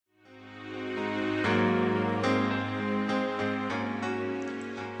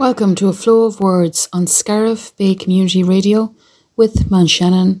Welcome to A Flow of Words on Scariff Bay Community Radio with Mount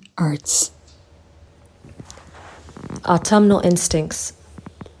Shannon Arts. Autumnal instincts.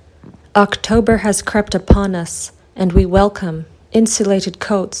 October has crept upon us, and we welcome insulated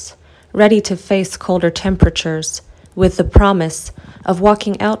coats, ready to face colder temperatures, with the promise of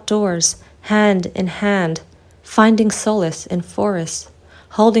walking outdoors, hand in hand, finding solace in forests,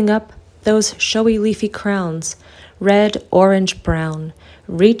 holding up those showy leafy crowns, red, orange, brown,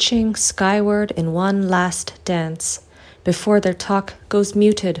 reaching skyward in one last dance, before their talk goes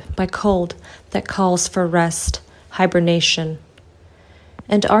muted by cold that calls for rest, hibernation.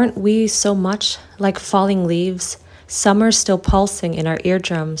 And aren't we so much like falling leaves, summer still pulsing in our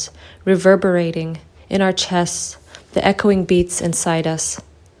eardrums, reverberating in our chests, the echoing beats inside us?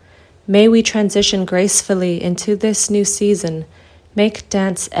 May we transition gracefully into this new season, make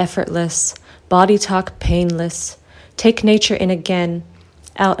dance effortless, body talk painless, take nature in again,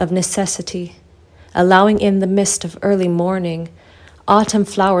 out of necessity, allowing in the mist of early morning, autumn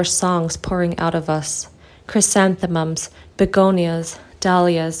flower songs pouring out of us, chrysanthemums, begonias,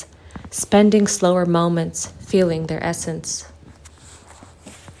 dahlias, spending slower moments, feeling their essence.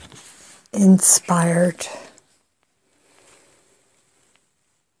 Inspired.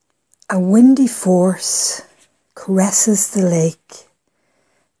 A windy force caresses the lake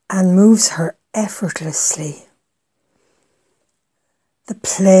and moves her effortlessly. The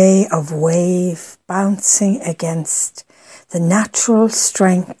play of wave bouncing against the natural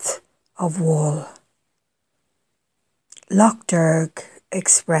strength of wall. Loch Derg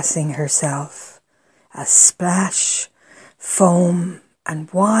expressing herself as splash, foam,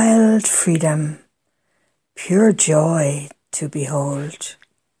 and wild freedom, pure joy to behold.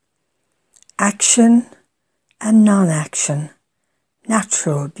 Action and non-action,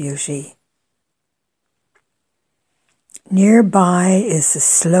 natural beauty. Nearby is the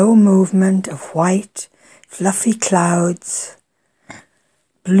slow movement of white, fluffy clouds,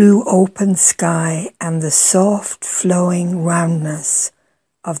 blue open sky, and the soft flowing roundness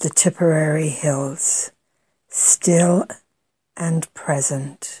of the Tipperary hills, still and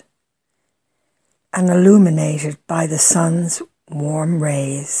present, and illuminated by the sun's warm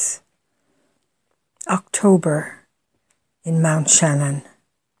rays. October in Mount Shannon.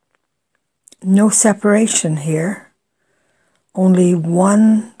 No separation here. Only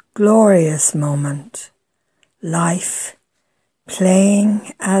one glorious moment, life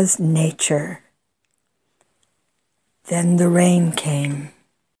playing as nature. Then the rain came.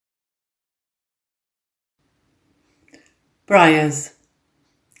 Briars.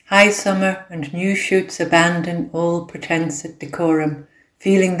 High summer and new shoots abandon all pretense at decorum,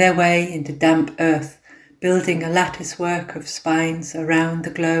 feeling their way into damp earth, building a lattice work of spines around the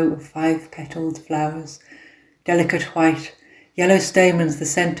glow of 5-petalled flowers, delicate white, yellow stamens the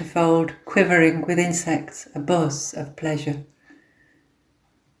centerfold, quivering with insects, a buzz of pleasure.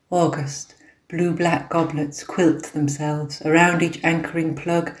 August, blue-black goblets quilt themselves around each anchoring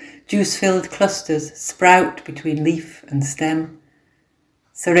plug, juice-filled clusters sprout between leaf and stem.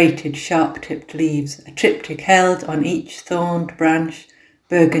 Serrated, sharp-tipped leaves, a triptych held on each thorned branch,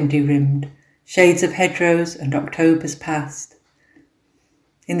 burgundy-rimmed, shades of hedgerows and October's past.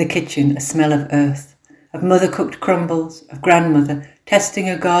 In the kitchen, a smell of earth, of mother-cooked crumbles, of grandmother testing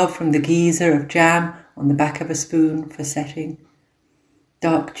a gob from the geyser of jam on the back of a spoon for setting.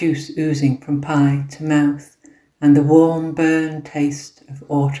 Dark juice oozing from pie to mouth, and the warm burn taste of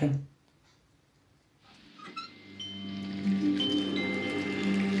autumn.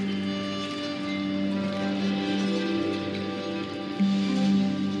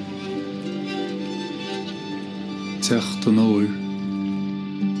 Techt an óir.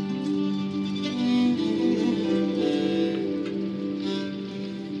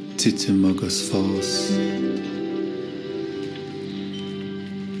 Titim agus fás.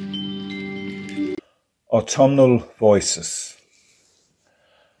 Autumnal voices.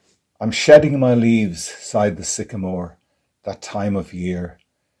 I'm shedding my leaves, sighed the sycamore, that time of year.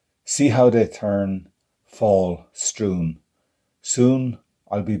 See how they turn, fall, strewn. Soon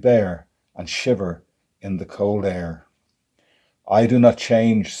I'll be bare and shiver in the cold air. I do not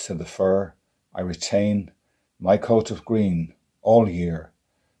change, said the fir. I retain my coat of green all year,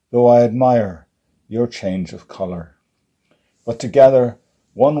 though I admire your change of colour. But together,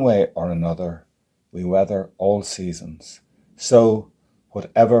 one way or another, we weather all seasons. So,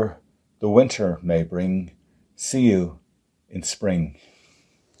 whatever the winter may bring, see you in spring.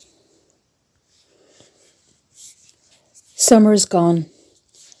 Summer's gone.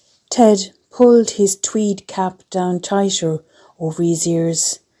 Ted pulled his tweed cap down tighter over his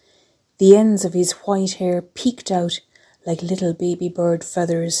ears. The ends of his white hair peeked out like little baby bird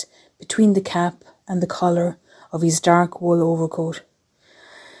feathers between the cap and the collar of his dark wool overcoat.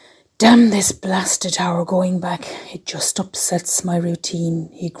 "Damn this blasted hour going back. It just upsets my routine,"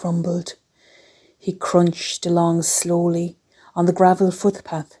 he grumbled. He crunched along slowly on the gravel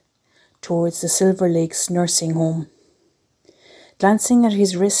footpath towards the Silver Lakes nursing home. Glancing at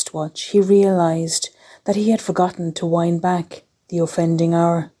his wristwatch, he realised that he had forgotten to wind back the offending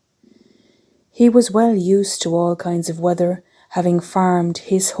hour. He was well used to all kinds of weather, having farmed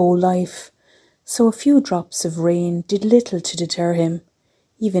his whole life, so a few drops of rain did little to deter him,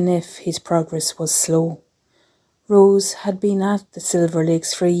 even if his progress was slow. Rose had been at the Silver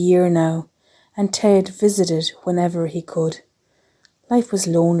Lakes for a year now, and Ted visited whenever he could. Life was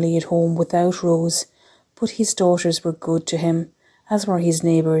lonely at home without Rose, but his daughters were good to him, as were his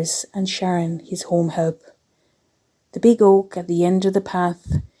neighbours and Sharon, his home help. The big oak at the end of the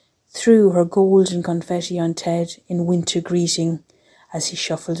path threw her golden confetti on Ted in winter greeting as he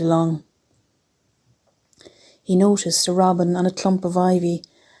shuffled along. He noticed a robin on a clump of ivy,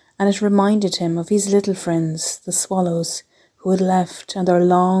 and it reminded him of his little friends, the swallows, who had left on their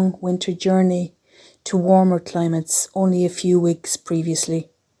long winter journey to warmer climates only a few weeks previously.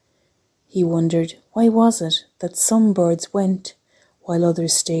 He wondered, why was it that some birds went while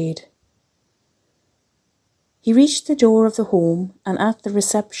others stayed? He reached the door of the home, and at the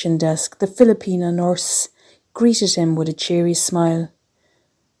reception desk the Filipina nurse greeted him with a cheery smile.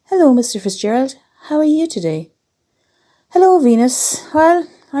 "Hello, Mr. Fitzgerald. How are you today?" "Hello, Venus. Well,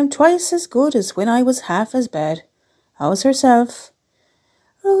 I'm twice as good as when I was half as bad. How's herself?"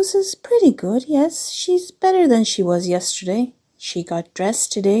 "Rose is pretty good, yes. She's better than she was yesterday. She got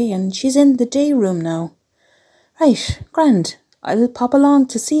dressed today and she's in the day room now." "Right, grand. I'll pop along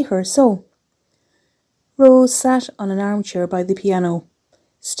to see her, so." Rose sat on an armchair by the piano,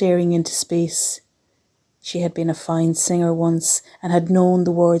 staring into space. She had been a fine singer once and had known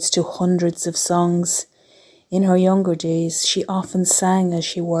the words to hundreds of songs. In her younger days, she often sang as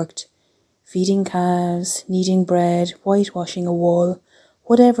she worked, feeding calves, kneading bread, whitewashing a wall.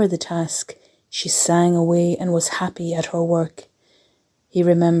 Whatever the task, she sang away and was happy at her work. He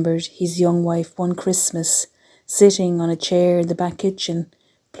remembered his young wife one Christmas, sitting on a chair in the back kitchen,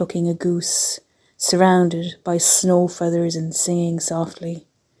 plucking a goose, surrounded by snow feathers and singing softly.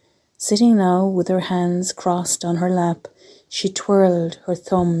 Sitting now with her hands crossed on her lap, she twirled her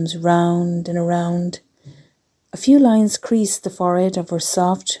thumbs round and around. A few lines creased the forehead of her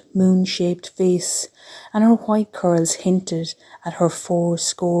soft, moon-shaped face, and her white curls hinted at her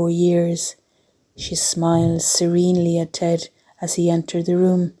 80 years. She smiled serenely at Ted as he entered the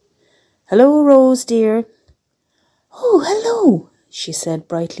room. "Hello, Rose, dear." "Oh, hello," she said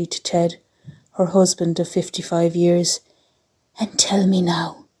brightly to Ted, her husband of 55 years. "And tell me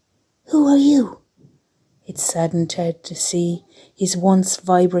now, who are you?" It saddened Ted to see his once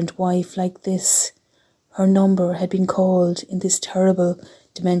vibrant wife like this. Her number had been called in this terrible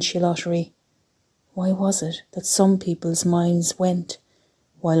dementia lottery. Why was it that some people's minds went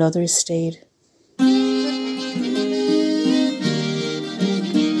while others stayed?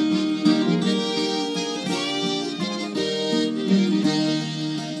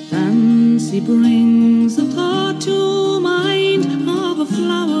 Fancy brings a thought to mind of a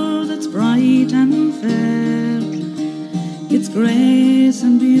flower that's bright and fair. Its grace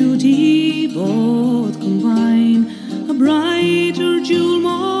and beauty both combine, a brighter jewel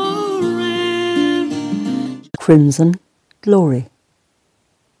more rare. Crimson glory.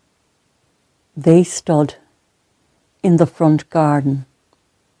 They stood in the front garden,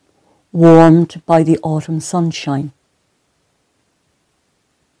 warmed by the autumn sunshine.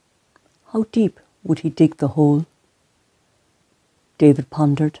 How deep would he dig the hole? David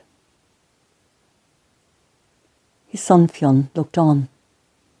pondered. His son Fionn looked on,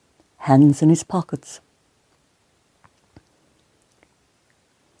 hands in his pockets.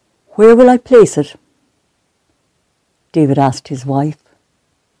 "Where will I place it?" David asked his wife.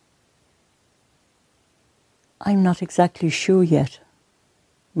 "I'm not exactly sure yet,"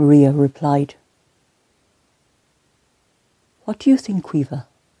 Maria replied. "What do you think, Caoimhe?"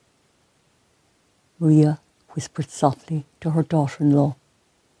 Maria whispered softly to her daughter-in-law.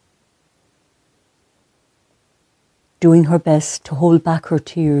 Doing her best to hold back her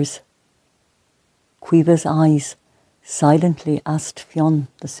tears, Caoimhe's eyes silently asked Fionn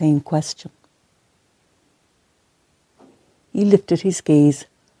the same question. He lifted his gaze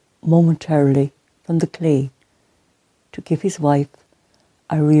momentarily from the clay to give his wife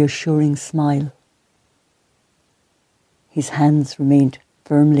a reassuring smile. His hands remained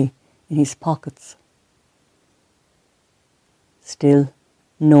firmly in his pockets. Still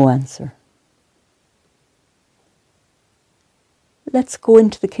no answer. Let's go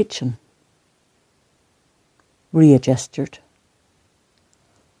into the kitchen. Maria gestured.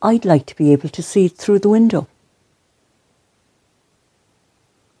 I'd like to be able to see it through the window.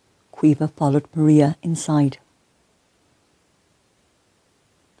 Caoimhe followed Maria inside.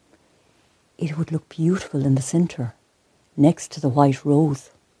 It would look beautiful in the centre, next to the white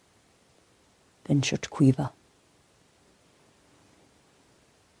rose, ventured Caoimhe.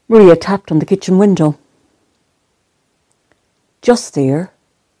 Maria tapped on the kitchen window. Just there,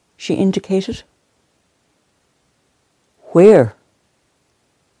 she indicated. Where?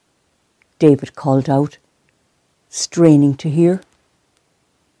 David called out, straining to hear.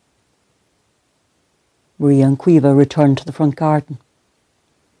 Maria and Caoimhe returned to the front garden.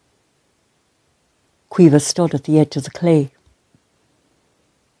 Caoimhe stood at the edge of the clay.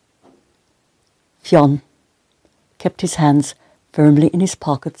 Fionn kept his hands firmly in his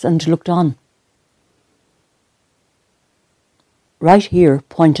pockets and looked on. Right here,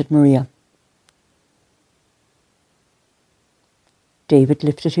 pointed Maria. David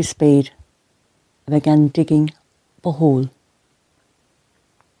lifted his spade and began digging a hole.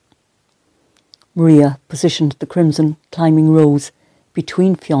 Maria positioned the crimson climbing rose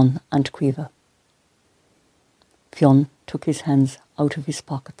between Fionn and Caoimhe. Fionn took his hands out of his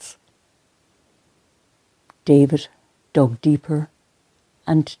pockets. David dug deeper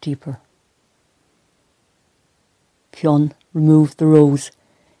and deeper. Fionn removed the rose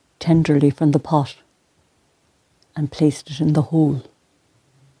tenderly from the pot and placed it in the hole.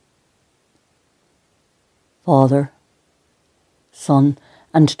 Father, son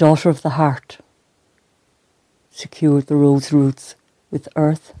and daughter of the heart secured the rose roots with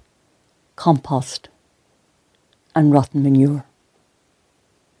earth, compost and rotten manure.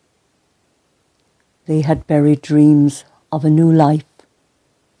 They had buried dreams of a new life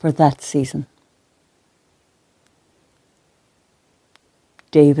for that season.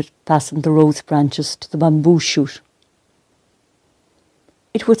 David fastened the rose branches to the bamboo shoot.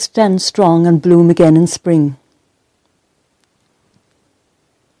 It would stand strong and bloom again in spring.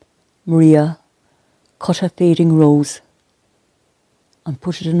 Maria cut a fading rose and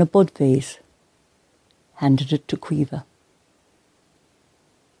put it in a bud vase, handed it to Caoimhe.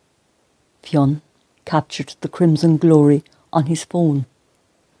 Fionn captured the crimson glory on his phone.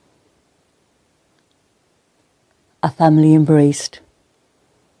 A family embraced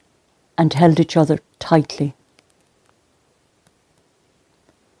and held each other tightly.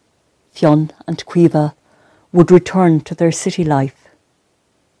 Fionn and Caoimhe would return to their city life.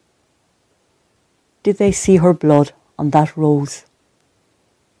 Did they see her blood on that rose?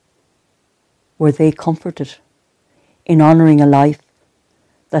 Were they comforted in honouring a life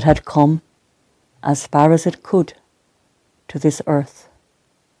that had come as far as it could to this earth?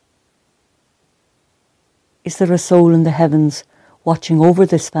 Is there a soul in the heavens watching over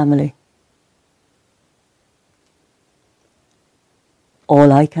this family?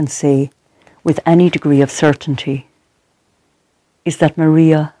 All I can say with any degree of certainty is that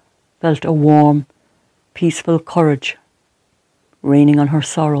Maria felt a warm, peaceful courage raining on her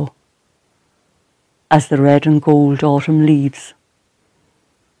sorrow as the red and gold autumn leaves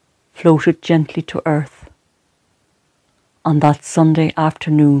floated gently to earth on that Sunday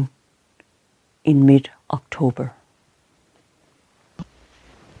afternoon in mid-October.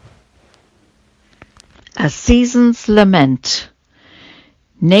 A Season's Lament.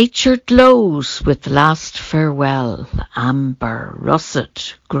 Nature glows with last farewell, amber,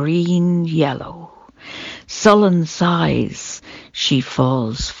 russet, green, yellow. Sullen sighs, she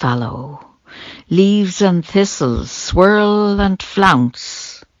falls fallow. Leaves and thistles swirl and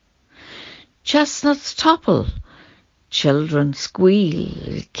flounce. Chestnuts topple, children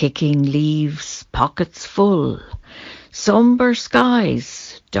squeal, kicking leaves, pockets full. Sombre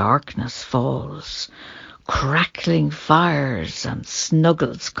skies, darkness falls. Crackling fires and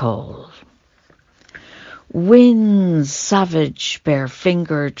snuggles call. Winds savage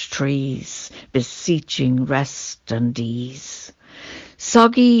bare-fingered trees, beseeching rest and ease.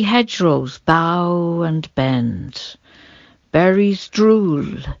 Soggy hedgerows bow and bend. Berries drool,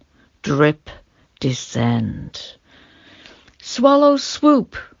 drip, descend. Swallows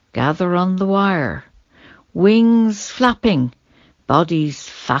swoop, gather on the wire. Wings flapping, bodies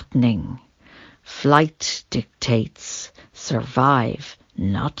fattening. Flight dictates, survive,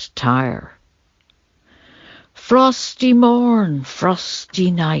 not tire. Frosty morn,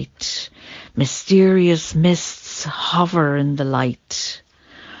 frosty night, mysterious mists hover in the light.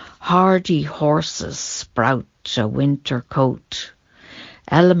 Hardy horses sprout a winter coat.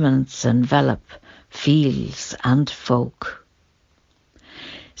 Elements envelop fields and folk.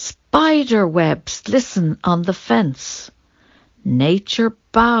 Spider webs glisten on the fence. Nature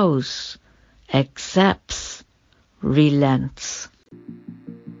bows, accepts, relents.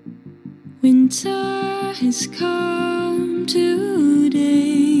 Winter has come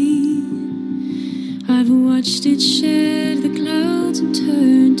today. I've watched it shed the clouds and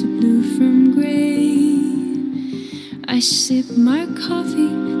turn to blue from grey. I sip my coffee,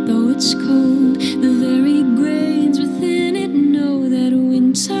 though it's cold. The very grains within it know that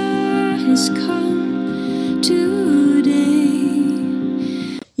winter has come today.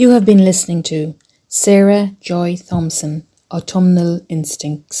 You have been listening to Sarah Joy Thompson, Autumnal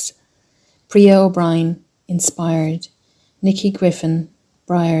Instincts, Priya O'Brien, Inspired, Nikki Griffin,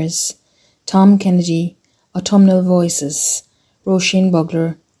 Briars, Tom Kennedy, Autumnal Voices, Roisin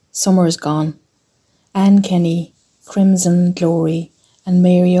Bugler, Summer's Gone, Anne Kenny, Crimson Glory, and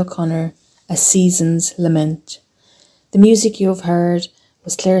Mary O'Connor, A Season's Lament. The music you have heard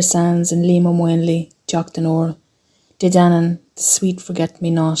was Claire Sands and Liam O'Mwinley, Jock Denore, Didanan, The Sweet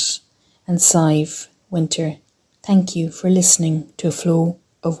Forget-Me-Not, and Sive, Winter. Thank you for listening to A Flow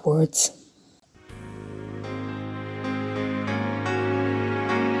of Words.